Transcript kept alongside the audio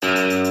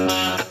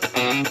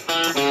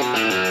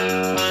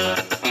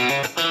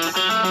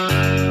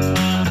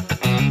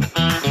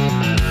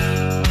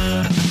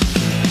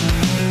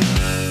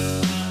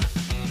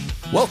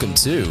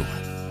to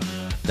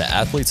the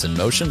Athletes in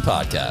Motion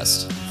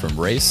podcast, From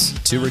Race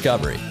to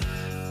Recovery,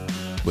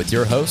 with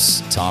your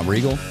hosts, Tom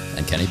Riegel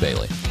and Kenny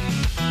Bailey.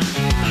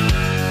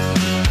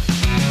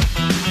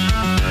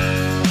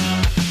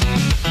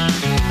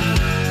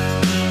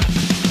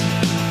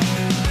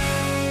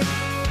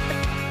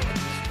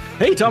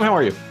 Hey, Tom, how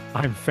are you?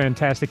 I'm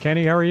fantastic,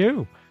 Kenny. How are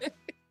you?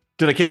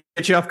 Did I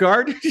catch you off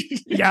guard?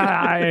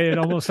 Yeah, it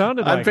almost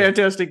sounded like I'm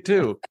fantastic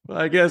too.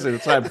 I guess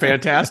I'm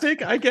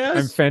fantastic, I guess.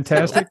 I'm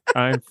fantastic.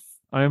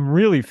 I'm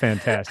really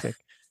fantastic.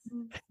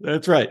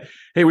 That's right.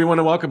 Hey, we want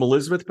to welcome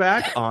Elizabeth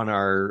back on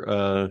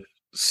our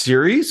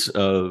series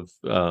of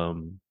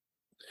The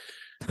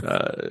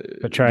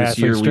this triathlete's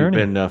year we've journey.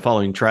 been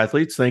following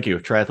triathletes. Thank you,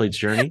 Triathlete's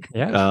Journey.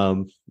 Yeah.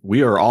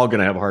 We are all going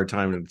to have a hard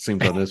time, it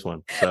seems, on this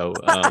one. So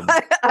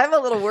I'm a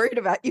little worried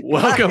about you.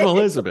 welcome, guys.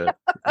 Elizabeth.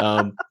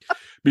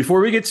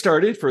 Before we get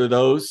started, for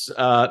those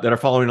that are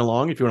following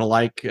along, if you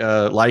want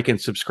to like and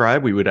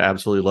subscribe, we would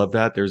absolutely love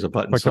that. There's a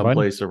button Click the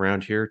someplace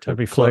around here to It'll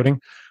be click.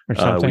 floating or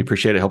something. We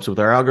appreciate it. Helps with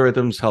our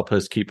algorithms, help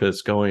us keep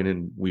us going,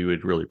 and we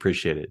would really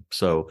appreciate it.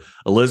 So,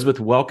 Elizabeth,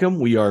 welcome.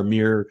 We are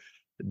mere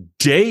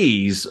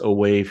days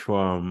away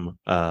from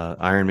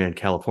Ironman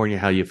California.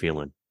 How you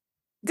feeling?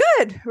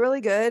 Good,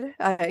 really good,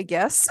 I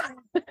guess.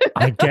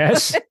 I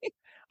guess.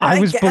 I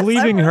was guess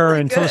believing I'm her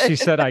really until good. she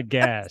said, I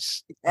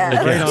guess. Yeah, I was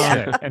right guess. on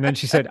it. And then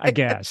she said, I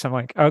guess. I'm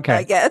like, okay.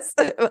 I guess.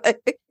 There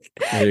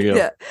you go.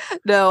 Yeah.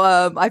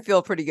 No, I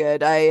feel pretty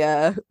good.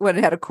 I went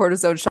and had a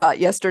cortisone shot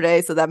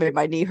yesterday, so that made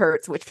my knee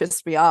hurts, which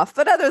pissed me off.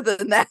 But other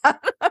than that,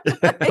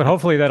 But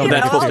hopefully that'll You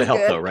That's know, supposed to all help,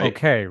 good. though, right?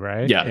 okay,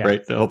 right? Yeah,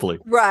 right. Hopefully.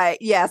 right?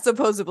 Yeah,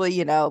 supposedly,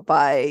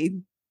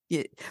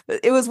 it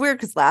was weird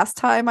because last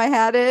time I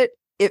had it,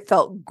 it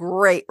felt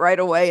great right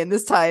away, and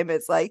this time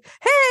it's like,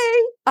 hey,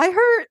 I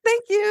hurt,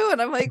 thank you,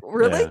 and I'm like,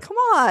 really? Yeah. Come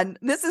on,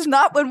 this is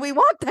not when we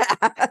want that.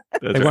 That's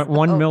They right. went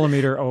 1 Oh.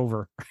 millimeter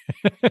over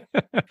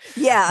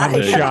Yeah, on the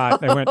I know.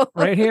 shot. They went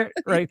right here,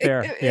 right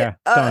there. Yeah,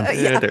 done.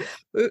 Yeah, yeah.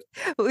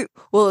 there.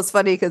 Well, it's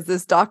funny because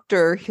this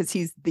doctor, because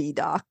he's the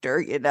doctor,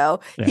 Yeah.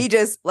 he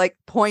just like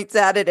points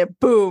at it and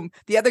boom,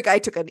 the other guy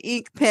took an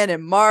ink pen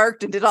and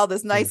marked and did all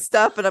this nice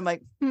stuff, and I'm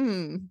like,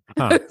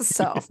 Huh.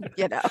 so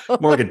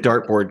More like a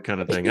dartboard kind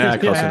of thing.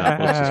 Close enough.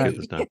 Let's just get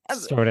this done.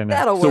 Throw it in there.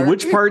 that'll So work.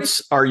 which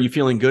parts are you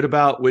feeling good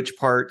about? Which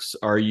parts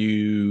are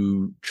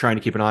you trying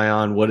to keep an eye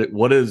on?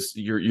 What is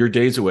your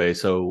days away?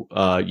 So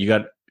you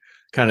got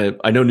kind of,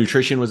 I know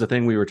nutrition was a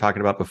thing we were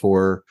talking about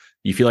before.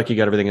 You feel like you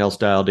got everything else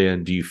dialed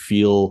in. Do you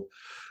feel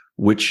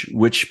which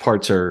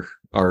parts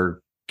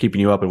are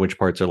keeping you up and which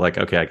parts are like,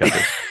 okay, I got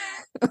this?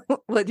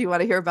 What do you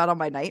want to hear about all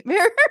my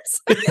nightmares?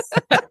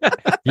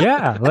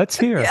 Yeah, let's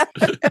hear. Yeah.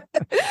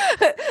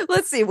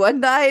 Let's see. One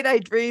night I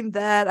dreamed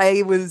that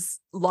I was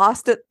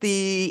lost at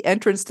the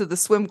entrance to the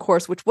swim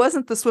course, which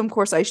wasn't the swim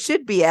course I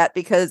should be at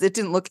because it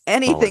didn't look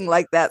anything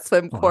like that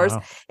swim course.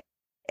 Wow.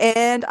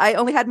 And I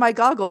only had my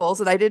goggles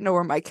and I didn't know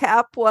where my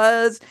cap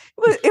was.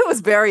 It was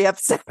very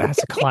upsetting.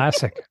 That's a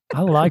classic.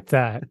 I like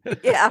that.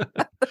 Yeah.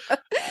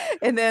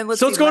 And then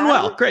So it's going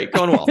well. Great.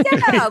 Going well.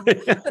 Yeah.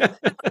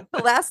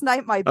 Last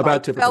night my About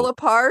bike typical. fell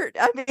apart.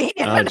 I mean,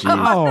 Oh, geez.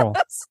 Oh,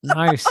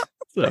 nice.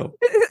 So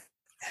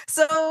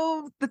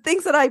so the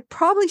things that I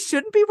probably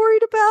shouldn't be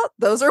worried about,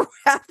 those are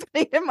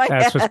happening in my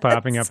That's what's head.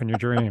 popping up in your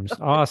dreams.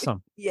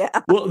 Awesome. Yeah.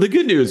 well, the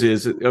good news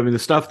is, I mean, the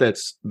stuff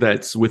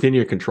that's within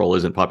your control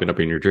isn't popping up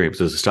in your dreams.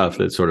 There's the stuff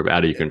that's sort of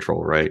out of your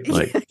control, right?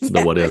 Like the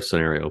Yeah. what if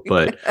scenario.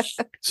 But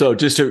so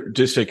just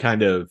to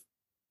kind of,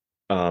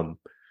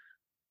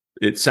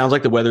 it sounds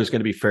like the weather is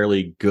going to be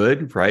fairly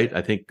good, right?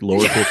 I think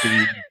lower 50.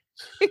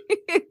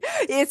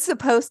 It's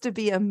supposed to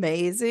be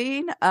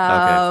amazing.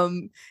 Knock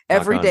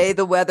Every on. day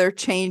the weather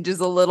changes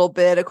a little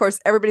bit. Of course,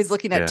 everybody's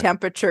looking at Yeah.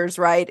 temperatures,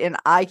 right? And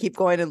I keep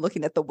going and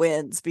looking at the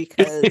winds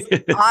because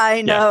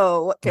I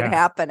know what can Yeah.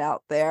 happen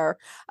out there.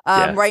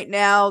 Yeah. Right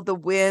now, the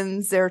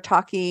winds, they're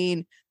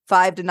talking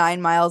 5 to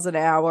 9 miles an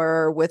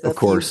hour with a Of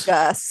course. few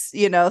gusts,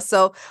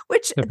 so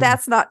which Mhm.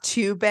 that's not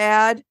too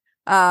bad.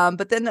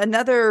 But then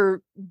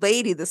another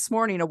lady this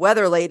morning, a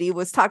weather lady,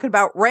 was talking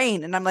about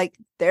rain. And I'm like,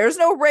 there's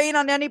no rain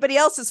on anybody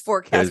else's There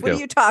forecast. you What go. are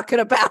you talking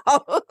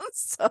about?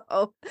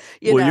 So,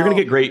 You're going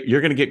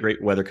to get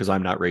great weather because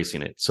I'm not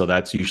racing it. So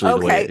that's usually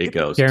the way Okay. it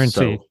goes.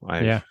 Guaranteed. So I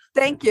Yeah.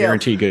 Thank you.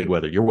 guarantee good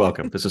weather. You're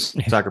welcome. This is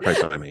a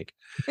sacrifice I make.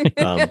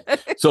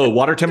 So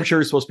water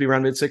temperature is supposed to be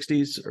around mid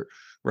 60s,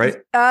 right?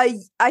 I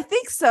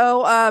think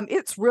so.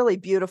 It's really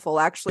beautiful,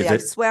 actually. Is I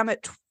it? swam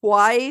it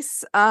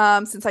twice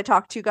since I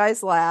talked to you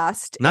guys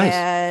last. Nice.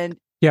 And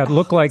Yeah, it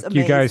looked like it's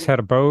you guys amazing. had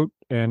a boat,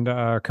 and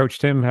Coach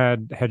Tim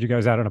had you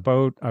guys out on a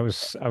boat. I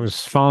was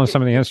following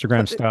some of the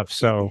Instagram stuff.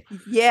 So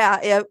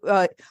yes,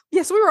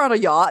 we were on a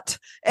yacht.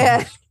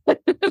 And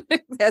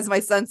as my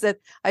son said,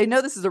 I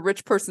know this is a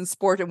rich person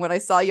sport. And when I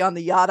saw you on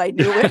the yacht, I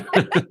knew it.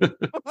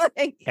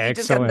 Like, you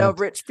just have no Excellent.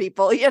 rich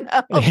people, You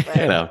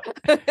know.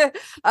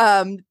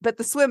 But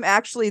the swim,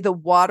 actually, the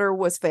water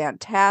was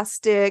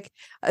fantastic.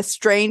 A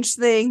strange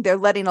thing, they're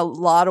letting a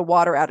lot of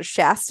water out of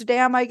Shasta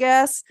Dam, I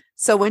guess.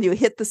 So when you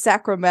hit the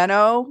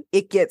Sacramento,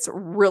 it gets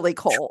really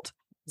cold.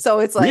 So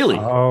it's like, really?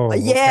 Oh,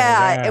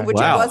 yeah, and which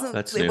Wow,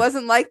 it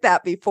wasn't like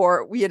that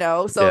before,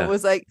 So it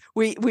was like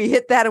we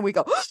hit that and we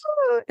go,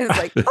 and it's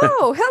like,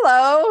 oh,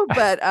 hello.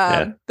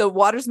 But the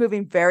water's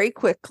moving very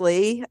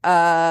quickly.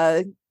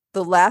 The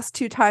last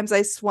 2 times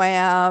I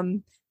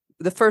swam,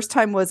 the first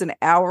time was an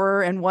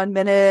hour and 1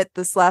 minute.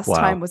 This last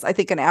time was, I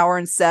think, an hour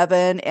and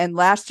 7. And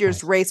last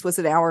year's race was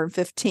an hour and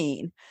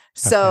 15.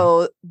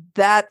 So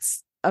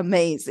that's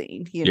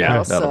amazing,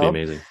 that'll be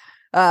amazing.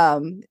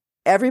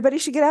 Everybody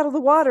should get out of the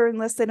water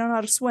unless they don't know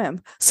how to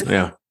swim.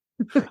 So,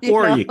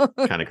 or you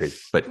kind of crazy,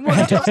 but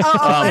let's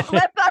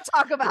not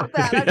talk about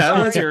that.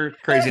 Unless you're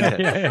crazy.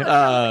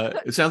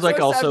 It sounds like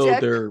also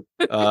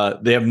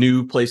they have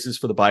new places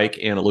for the bike,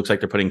 and it looks like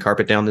they're putting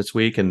carpet down this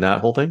week and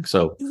that whole thing.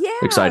 So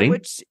exciting,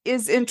 which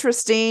is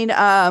interesting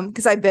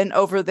because I've been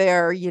over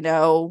there,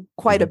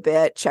 quite a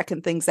bit,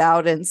 checking things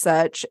out and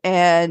such,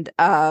 and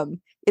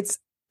it's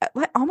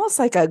almost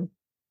like a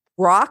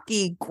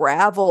rocky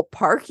gravel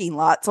parking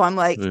lot. So I'm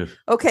like,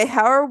 okay,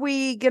 how are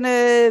we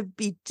gonna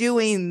be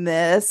doing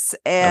this?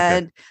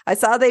 And I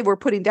saw they were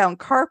putting down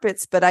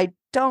carpets, but I'm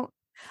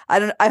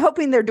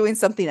hoping they're doing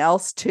something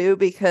else too,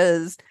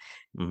 because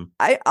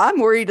I'm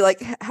worried,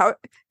 like, how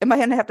am I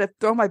gonna have to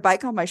throw my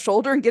bike on my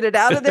shoulder and get it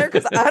out of there?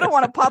 Because I don't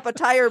want to pop a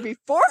tire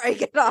before I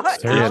get on.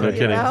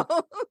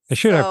 They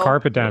should have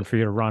carpet down for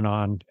you to run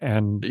on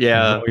and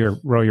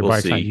roll your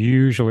bikes on,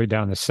 usually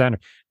down the center.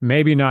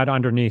 Maybe not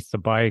underneath the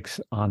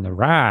bikes on the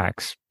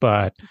racks,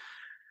 but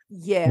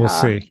we'll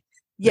see.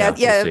 We'll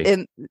see.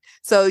 And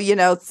so,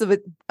 so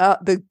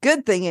the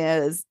good thing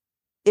is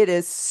it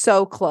is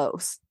so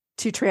close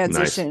to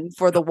transition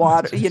for the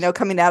water,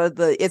 coming out of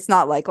it's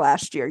not like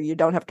last year. You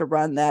don't have to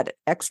run that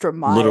extra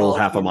mile. Literal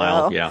half a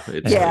mile. Yeah.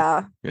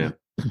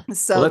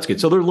 So that's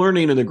good. So they're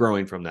learning and they're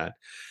growing from that.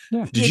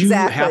 Yeah. Did you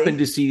happen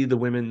to see the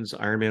Women's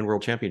Ironman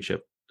World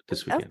Championship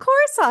this weekend? Of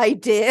course I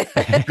did.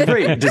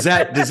 Great. Does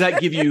that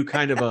give you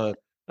kind of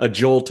a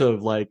jolt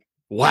of like,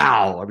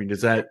 wow? I mean,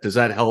 does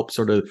that help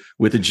sort of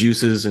with the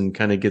juices and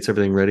kind of gets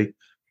everything ready?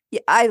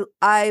 Yeah,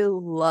 I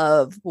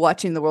love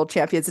watching the world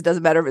champions. It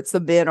doesn't matter if it's the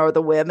men or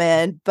the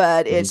women,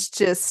 but it's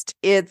just,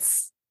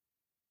 those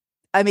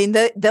are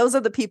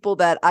the people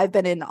that I've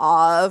been in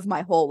awe of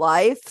my whole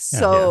life.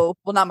 So,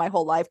 well, not my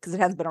whole life, because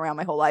it hasn't been around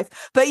my whole life,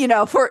 but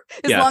for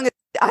as long as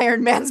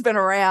Iron Man's been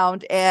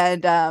around,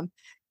 and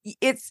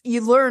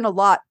you learn a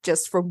lot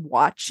just from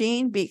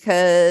watching,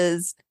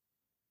 because,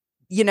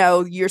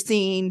 you're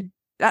seeing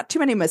not too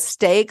many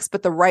mistakes,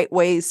 but the right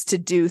ways to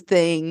do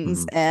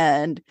things.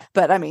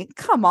 But I mean,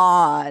 come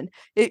on.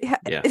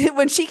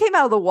 When she came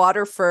out of the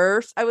water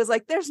first, I was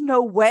like, there's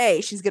no way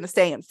she's going to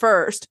stay in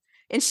first.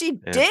 And she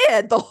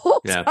did the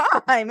whole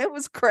time. It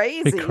was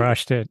crazy. They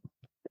crushed it.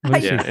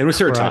 It was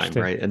her time,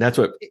 right? And that's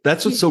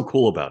what's so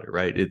cool about it,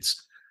 right?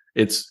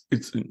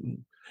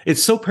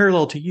 It's so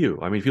parallel to you.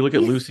 I mean, if you look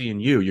at Lucy and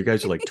you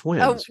guys are like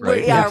twins,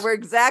 right? We're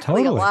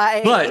exactly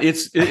alike. But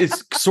it's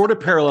sort of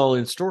parallel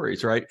in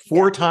stories, right?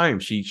 4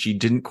 times she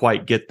didn't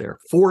quite get there.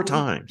 4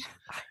 times.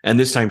 And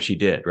this time she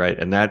did, right?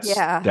 And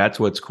that's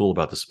what's cool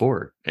about the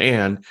sport.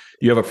 And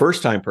you have a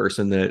first-time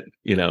person that,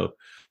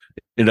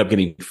 ended up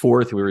getting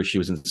 4th, where she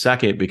was in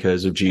 2nd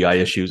because of GI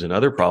issues and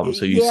other problems.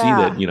 So you see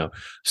that,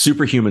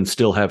 superhumans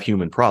still have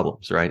human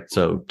problems, right?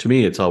 So to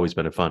me, it's always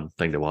been a fun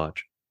thing to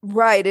watch.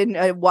 Right.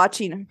 And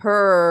watching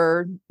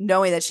her,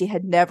 knowing that she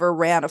had never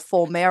ran a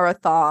full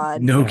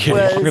marathon, no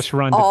kidding, was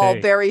all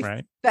very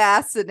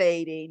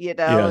fascinating.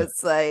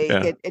 It's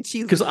like, and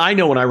she, because I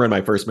know when I run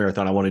my first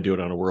marathon, I want to do it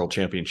on a world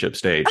championship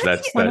stage.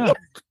 That's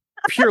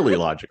purely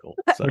logical.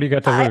 So. What do you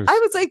got to lose? I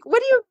was like,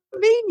 what do you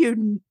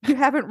mean you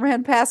haven't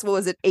ran past, what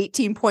was it,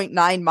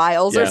 18.9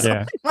 miles or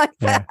something like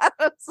that? I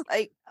was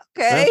like,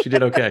 okay. She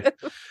did okay.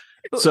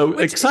 So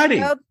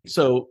exciting.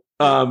 So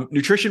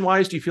nutrition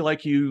wise, do you feel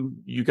like you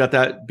got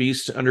that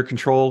beast under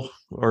control,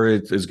 or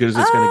it's as good as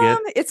it's going to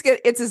get? It's good.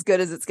 It's as good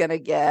as it's going to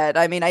get.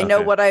 I mean, I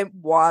know what I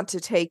want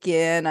to take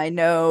in. I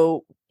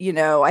know,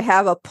 I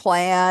have a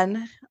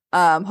plan.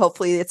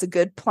 Hopefully it's a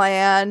good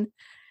plan.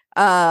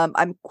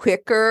 I'm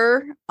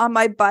quicker on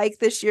my bike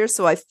this year,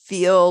 so I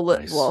feel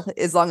well,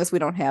 as long as we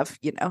don't have,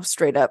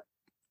 straight up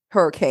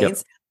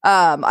hurricanes.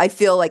 I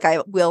feel like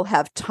I will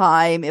have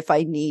time if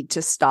I need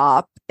to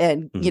stop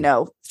and,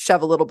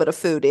 shove a little bit of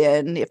food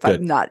in if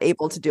I'm not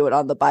able to do it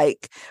on the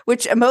bike,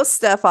 which most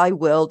stuff I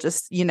will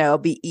just,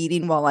 be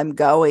eating while I'm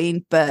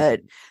going. But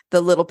the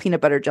little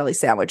peanut butter jelly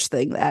sandwich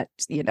thing that,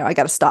 I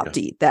got to stop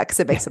to eat that because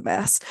it makes a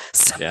mess.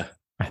 So. Yeah.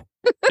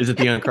 Is it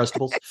the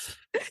Uncrustables?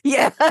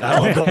 Yeah. I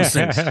love those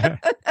things.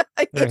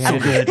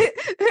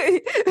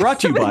 Brought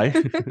to you by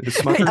the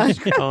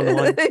Smuckers on the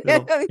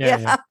line.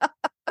 Yeah.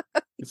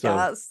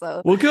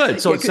 So, well,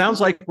 good. So it sounds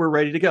like we're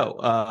ready to go.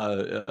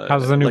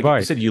 How's the new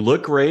bike? You said you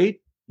look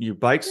great. Your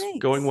bike's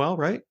going well,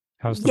 right?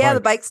 How's the bike?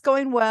 The bike's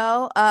going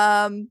well.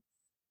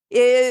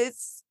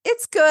 It's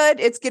good.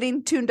 It's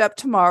getting tuned up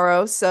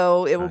tomorrow,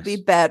 so it will be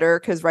better,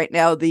 because right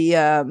now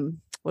the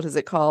what is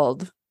it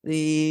called?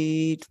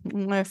 I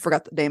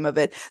forgot the name of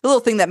it. The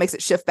little thing that makes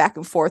it shift back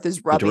and forth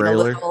is rubbing a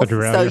little.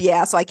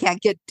 So I can't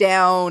get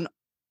down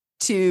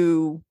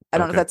to I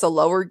don't know if that's a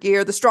lower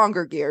gear, the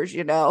stronger gears,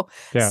 Yeah.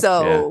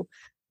 So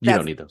you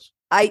don't need those.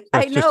 I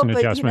know,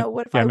 but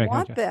what if I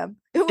want them?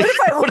 What if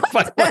I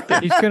want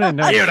them?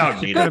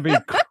 He's gonna be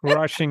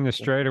crushing the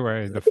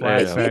straightaway, the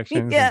flat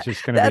sections. It's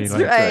just gonna be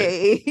like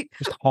right.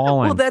 Just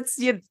hauling. Well,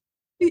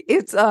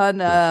 it's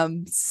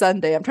on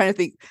Sunday. I'm trying to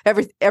think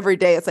every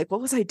day. It's like, what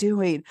was I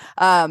doing?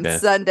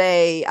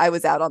 Sunday, I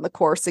was out on the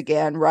course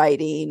again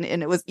riding,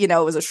 and it was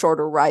a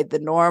shorter ride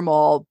than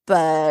normal,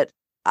 but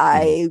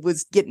I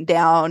was getting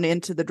down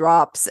into the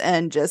drops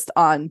and just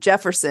on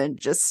Jefferson,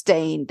 just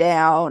staying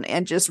down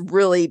and just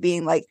really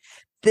being like,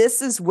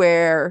 this is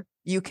where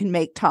you can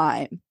make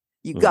time.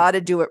 You got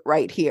to do it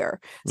right here.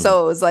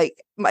 So it was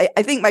like, I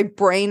think my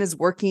brain is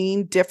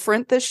working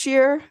different this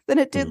year than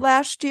it did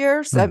last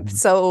year.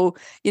 So,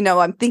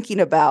 I'm thinking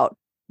about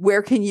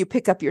where can you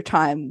pick up your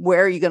time?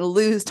 Where are you going to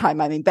lose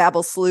time? I mean,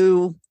 Babel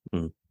Slough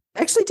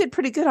actually did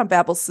pretty good on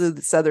Babel Slough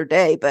this other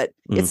day, but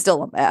it's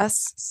still a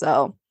mess.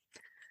 So.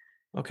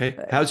 Okay.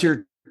 How's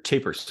your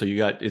taper? So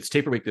it's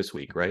taper week this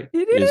week, right?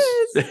 It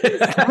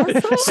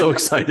is. So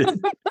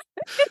excited.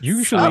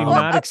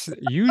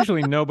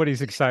 Usually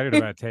nobody's excited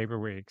about taper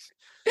weeks.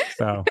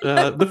 So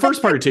the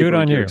first part of taper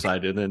week, you're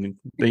excited, and then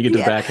you get to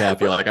the back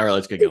half, you're like, all right,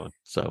 let's get going.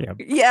 So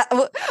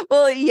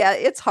well,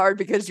 it's hard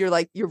because you're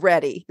like, you're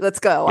ready. Let's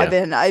go.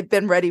 Yeah. I've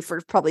been ready for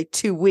probably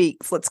 2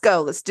 weeks. Let's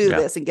go. Let's do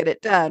this and get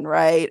it done.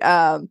 Right.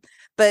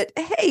 But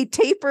hey,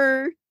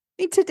 taper.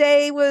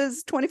 Today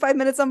was 25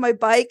 minutes on my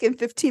bike and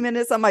 15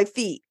 minutes on my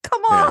feet.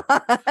 Come on.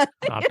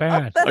 Not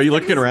bad. Are you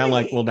looking around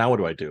like, well, now what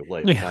do I do?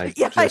 Like, I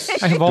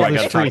have all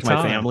this free time.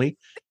 My family.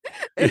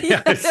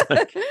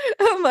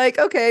 I'm like,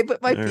 okay,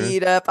 put my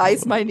feet up,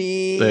 ice my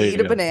knee, eat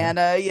a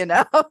banana,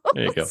 There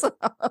you go.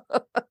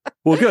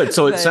 Well, good.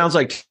 So it sounds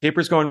like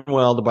taper's going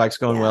well. The bike's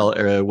going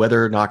well.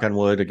 Weather, knock on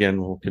wood. Again,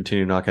 we'll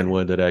continue knock on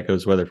wood that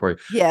goes weather for you.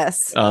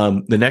 Yes.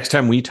 The next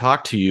time we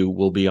talk to you,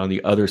 we'll be on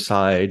the other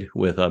side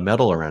with a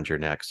medal around your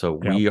neck. So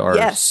we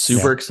are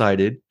super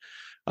excited.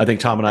 I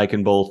think Tom and I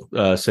can both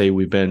say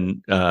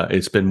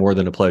it's been more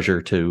than a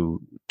pleasure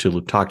to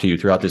talk to you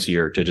throughout this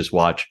year, to just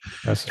watch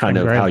kind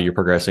of how you're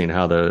progressing,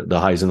 how the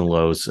highs and the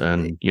lows,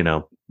 and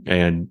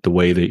and the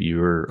way that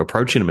you're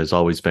approaching them has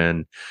always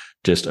been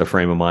just a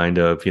frame of mind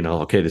of,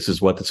 okay, this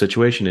is what the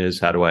situation is.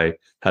 How do I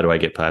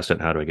get past it?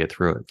 And how do I get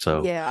through it?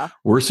 So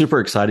we're super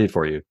excited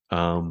for you.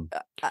 I'm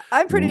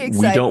pretty excited.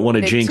 We don't want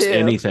to jinx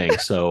anything.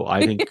 So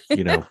I think,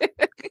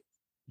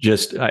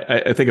 just,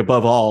 I think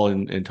above all,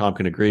 and Tom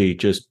can agree,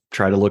 just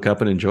try to look up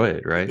and enjoy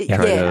it, right?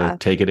 Try to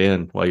take it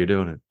in while you're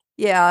doing it.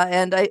 Yeah.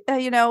 And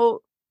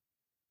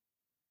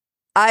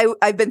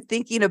I've been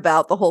thinking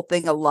about the whole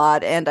thing a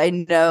lot, and I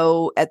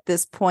know at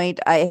this point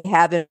I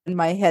have in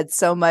my head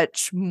so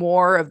much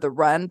more of the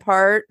run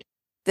part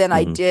than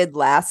I did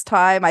last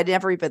time. I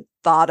never even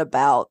thought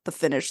about the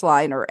finish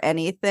line or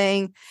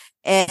anything.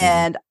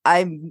 And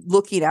I'm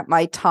looking at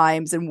my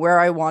times and where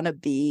I want to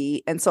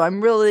be. And so I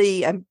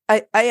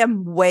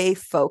am way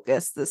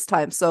focused this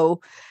time.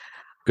 So,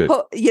 good.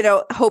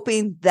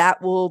 Hoping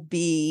that will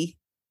be,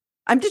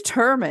 I'm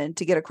determined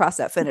to get across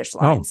that finish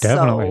line. Oh,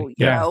 definitely.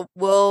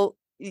 So,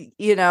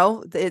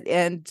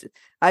 and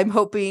I'm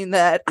hoping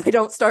that I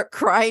don't start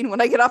crying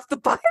when I get off the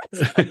bike.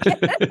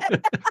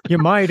 You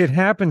might. It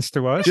happens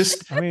to us.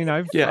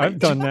 I've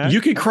done that.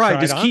 You can cry.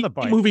 Just keep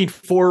moving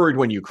forward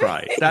when you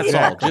cry. That's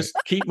all. Just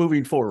keep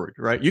moving forward,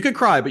 right? You can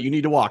cry, but you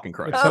need to walk and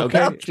cry.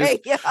 Okay.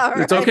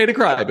 It's okay to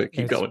cry, but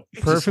keep going.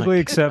 Perfectly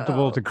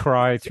acceptable to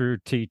cry through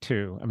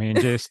T2. I mean,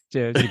 just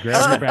you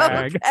grab your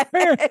bag.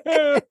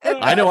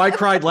 I know I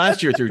cried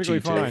last year through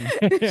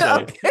T2.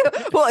 So.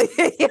 Well,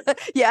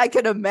 I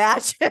can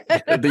imagine.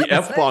 The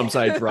F-bombs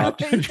I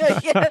dropped.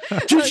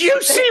 Did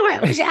you see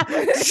what was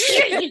happening?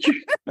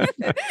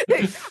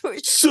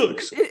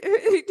 Sucks.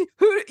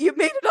 You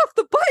made it off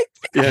the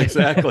bike. Yeah,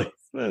 exactly.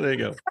 Well, there you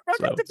go. I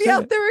don't have to be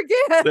out there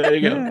again. There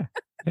you go.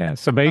 Yeah.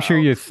 So make sure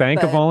you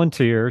thank a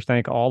volunteer.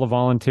 Thank all the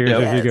volunteers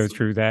as you go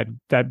through that.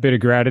 That bit of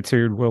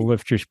gratitude will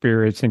lift your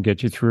spirits and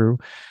get you through.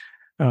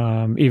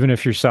 Even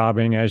if you're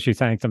sobbing as you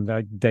thank them,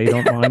 they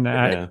don't mind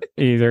that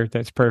either.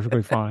 That's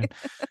perfectly fine.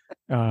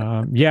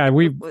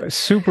 We're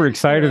super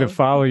excited to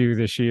follow you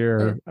this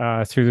year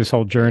through this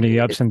whole journey,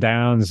 ups and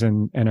downs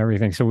and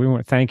everything. So we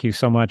want to thank you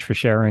so much for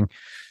sharing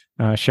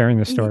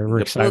the story.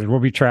 We're excited. We'll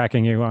be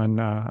tracking you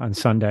on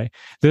Sunday.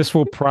 This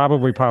will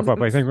probably pop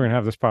up. I think we're going to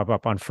have this pop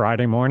up on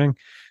Friday morning.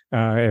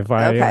 We're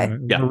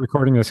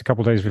recording this a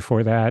couple days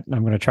before that.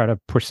 I'm going to try to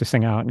push this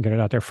thing out and get it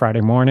out there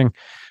Friday morning.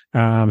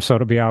 So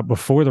it'll be out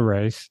before the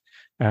race.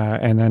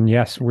 And then,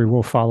 yes, we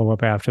will follow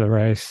up after the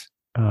race.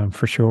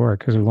 For sure,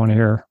 because we want to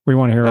hear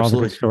all the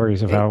good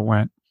stories of how it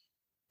went.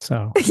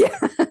 So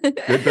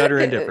good, better,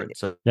 and different.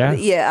 So and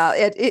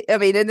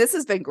this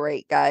has been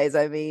great, guys.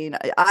 I mean,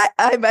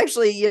 I'm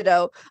actually,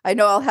 I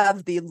know I'll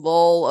have the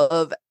lull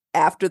of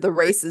after the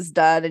race is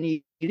done, and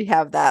you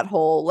have that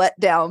whole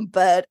letdown,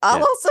 but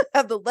I'll also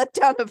have the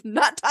letdown of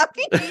not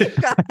talking to you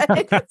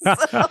guys.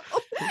 So,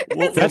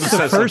 that's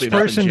the first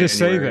person to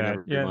say that.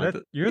 Yeah,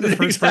 you're the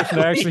first person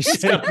to actually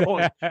say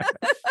that.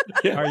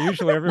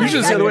 Usually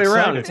it's the other way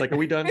around. It's like, are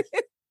we done?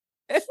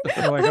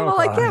 Like, well,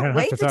 I can't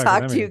wait to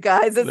talk to you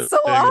guys. It's so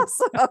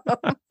awesome.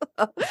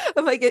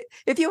 I'm like,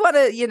 if you want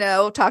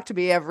to, talk to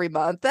me every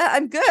month,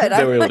 I'm good.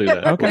 We'll do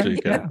that.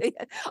 Okay.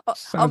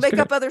 I'll make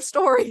up other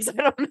stories. I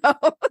don't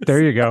know.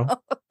 There you go.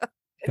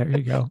 There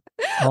you go.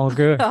 All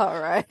good. All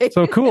right.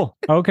 So cool.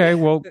 Okay.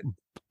 Well,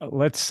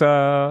 let's,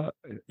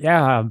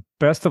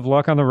 best of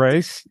luck on the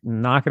race.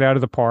 Knock it out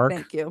of the park.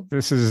 Thank you.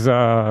 This is,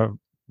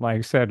 like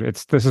I said,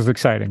 this is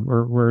exciting.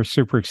 We're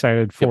super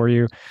excited for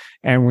you,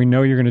 and we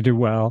know you're going to do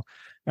well.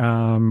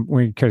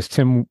 Because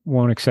Tim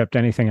won't accept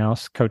anything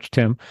else, Coach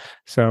Tim.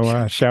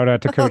 So shout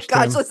out to Coach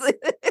Tim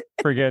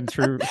for getting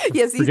through.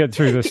 Yes, for getting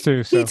through this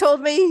too. So. He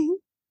told me.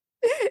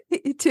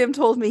 Tim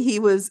told me he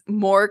was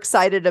more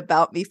excited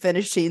about me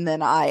finishing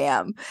than I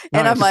am,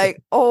 and I'm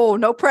like, oh,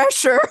 no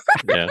pressure.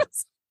 Yeah.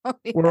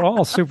 We're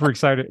all super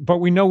excited, but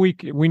we know you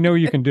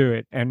can do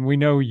it, and we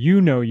know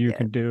you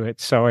can do it.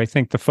 So I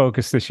think the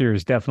focus this year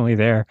is definitely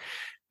there.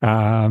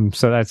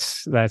 So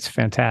that's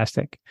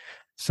fantastic.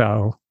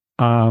 So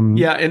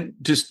and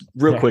just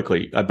real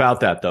quickly about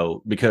that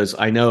though, because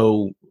I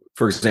know,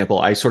 for example,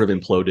 I sort of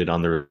imploded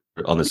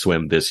on the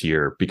swim this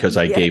year because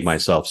I gave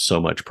myself so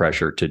much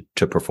pressure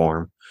to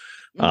perform.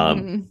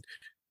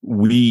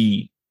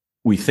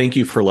 We thank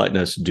you for letting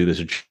us do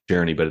this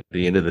journey, but at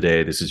the end of the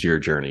day, this is your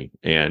journey.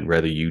 And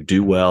whether you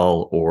do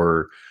well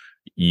or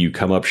you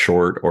come up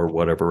short or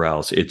whatever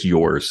else, it's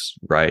yours.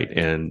 Right.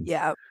 And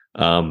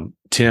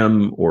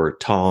Tim or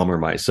Tom or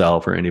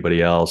myself or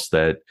anybody else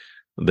that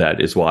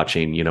is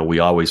watching, we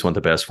always want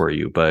the best for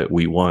you, but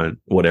we want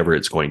whatever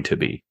it's going to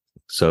be.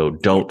 So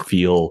don't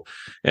feel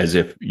as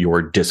if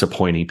you're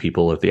disappointing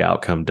people if the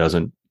outcome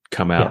doesn't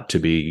come out to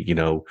be,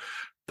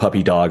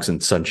 puppy dogs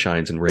and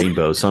sunshines and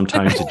rainbows.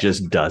 Sometimes it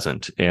just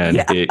doesn't. And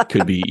it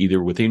could be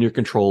either within your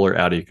control or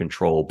out of your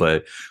control,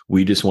 but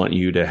we just want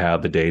you to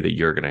have the day that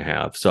you're going to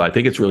have. So I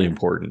think it's really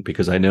important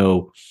because I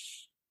know,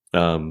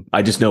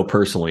 I just know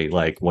personally,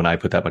 like when I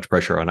put that much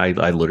pressure on, I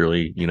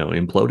literally,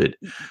 imploded.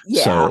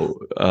 Yeah.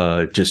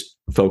 So just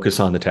focus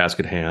on the task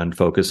at hand,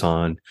 focus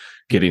on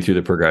getting through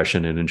the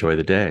progression and enjoy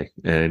the day.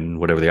 And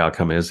whatever the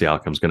outcome is, the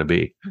outcome's going to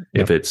be. Yep.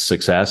 If it's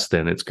success,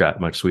 then it's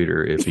got much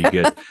sweeter. If you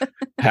get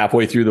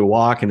halfway through the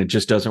walk and it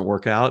just doesn't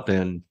work out,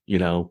 then,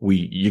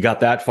 you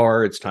got that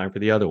far, it's time for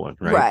the other one.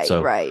 Right.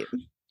 Right.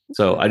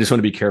 So I just want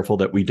to be careful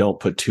that we don't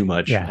put too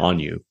much on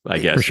you, I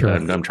guess. For sure.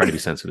 I'm trying to be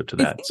sensitive to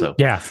that. So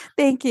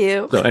thank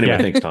you. So anyway,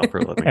 thanks, Tom,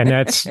 for letting me.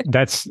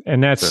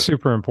 And that's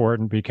super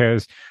important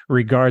because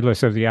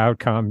regardless of the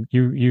outcome,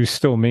 you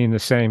still mean the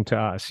same to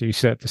us. You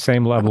set the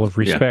same level of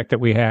respect that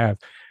we have.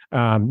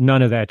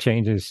 None of that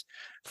changes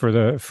for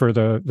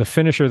the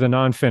finish or the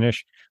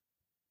non-finish.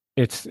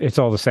 It's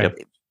all the same. Yep.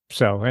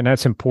 So, and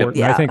that's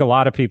important. I think a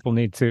lot of people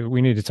need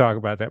to talk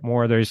about that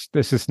more. This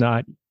is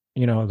not,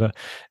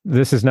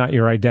 this is not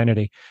your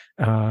identity.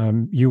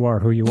 You are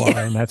who you are,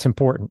 and that's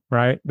important,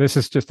 right? This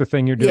is just the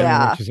thing you're doing,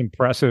 which is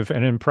impressive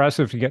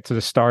to get to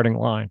the starting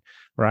line,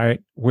 right?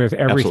 With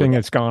everything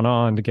that's gone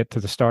on to get to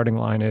the starting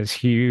line is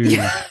huge.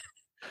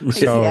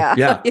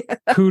 So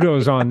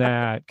kudos on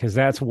that, because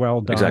that's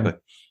well done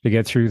to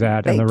get through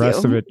that. And the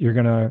rest of it, you're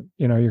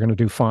gonna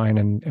do fine,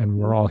 and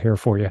we're all here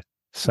for you.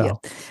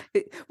 So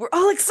we're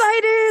all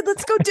excited.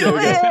 Let's go do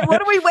it. What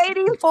are we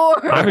waiting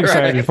for? I'm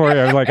excited for you.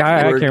 I'm like,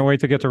 I can't wait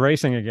to get to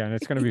racing again.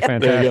 It's going to be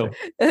fantastic.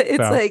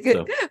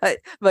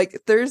 It's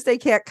like Thursday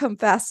can't come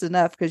fast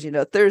enough because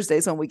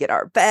Thursday's when we get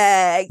our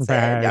bags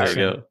and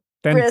our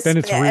then it's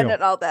real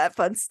and all that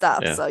fun stuff.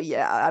 Yeah. So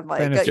I'm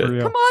like,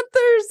 come on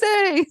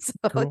Thursday.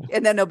 So, cool.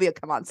 And then it'll be a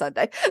come on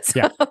Sunday.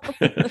 So.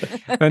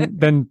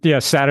 then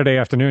Saturday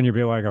afternoon you'll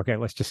be like, okay,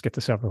 let's just get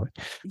this over with.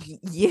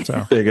 Yeah.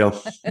 So, there you go.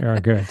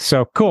 Very good.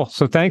 So cool.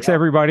 So thanks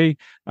everybody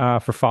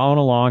for following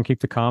along.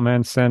 Keep the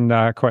comments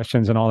and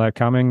questions and all that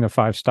coming. The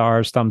 5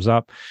 stars, thumbs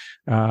up.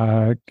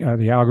 The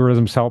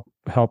algorithms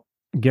help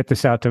get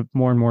this out to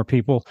more and more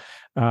people.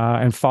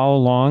 And follow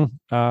along.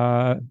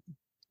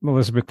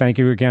 Elizabeth, thank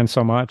you again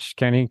so much.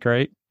 Kenny,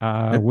 great.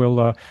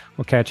 We'll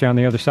catch you on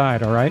the other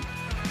side. All right.